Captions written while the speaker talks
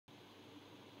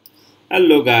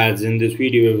Hello guys, in this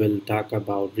video we will talk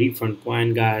about Refund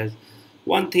coin guys.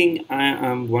 One thing I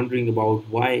am wondering about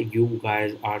why you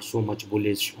guys are so much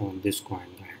bullish on this coin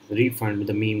guys. Refund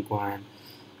the meme coin.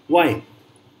 Why?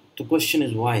 The question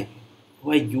is why?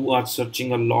 Why you are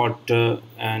searching a lot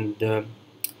and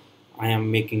I am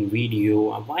making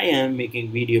video. Why I am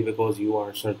making video? Because you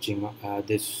are searching about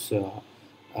this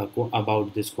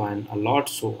coin a lot.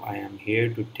 So I am here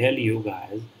to tell you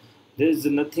guys there is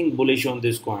nothing bullish on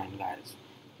this coin guys.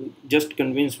 Just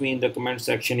convince me in the comment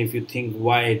section if you think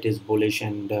why it is bullish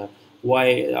and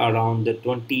why around the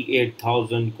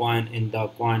 28,000 coin in the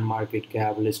coin market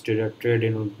cap listed or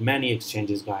traded on many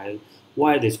exchanges guys.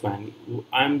 Why this coin?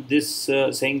 I'm this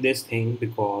saying this thing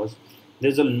because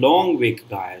there's a long wick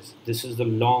guys. This is the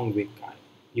long wick guys.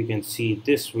 You can see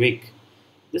this wick.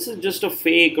 This is just a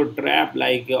fake or trap,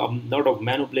 like a lot of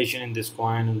manipulation in this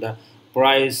coin, and the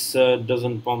price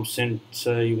doesn't pump since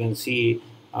you can see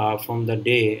from the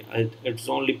day it's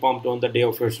only pumped on the day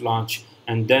of its launch,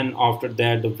 and then after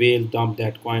that the whale dumped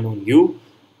that coin on you,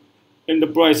 and the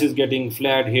price is getting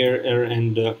flat here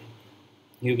and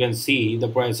you can see the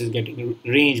price is getting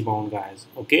range bound guys.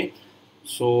 Okay,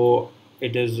 so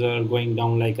it is going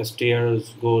down like a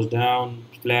stairs, goes down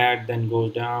flat, then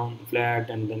goes down flat,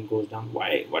 and then goes down.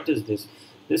 Why? What is this?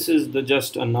 This is the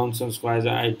just a nonsense guys.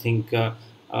 I think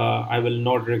I will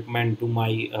not recommend to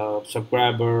my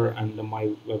subscriber and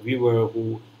my viewer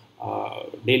who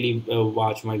daily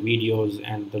watch my videos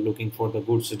and looking for the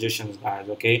good suggestions guys.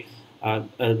 Okay,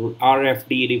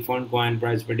 RFD refund coin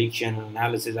price prediction and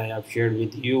analysis I have shared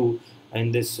with you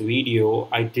in this video.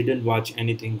 I didn't watch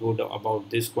anything good about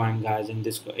this coin guys. In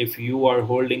this, if you are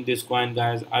holding this coin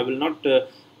guys, I will not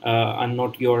I'm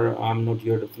not your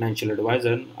financial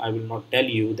advisor. I will not tell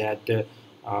you that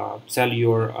sell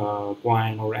your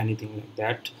coin or anything like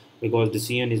that, because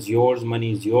decision is yours,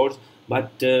 money is yours.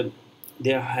 But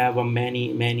there have a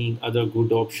many other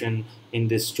good option in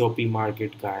this choppy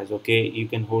market guys. Okay, you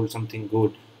can hold something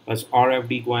good, as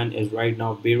RFD coin is right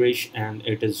now bearish and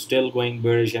it is still going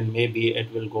bearish, and maybe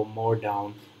it will go more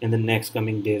down in the next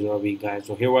coming days or week guys.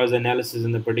 So here was analysis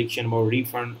and the prediction about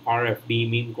refund RFD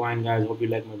meme coin guys. Hope you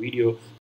like my video.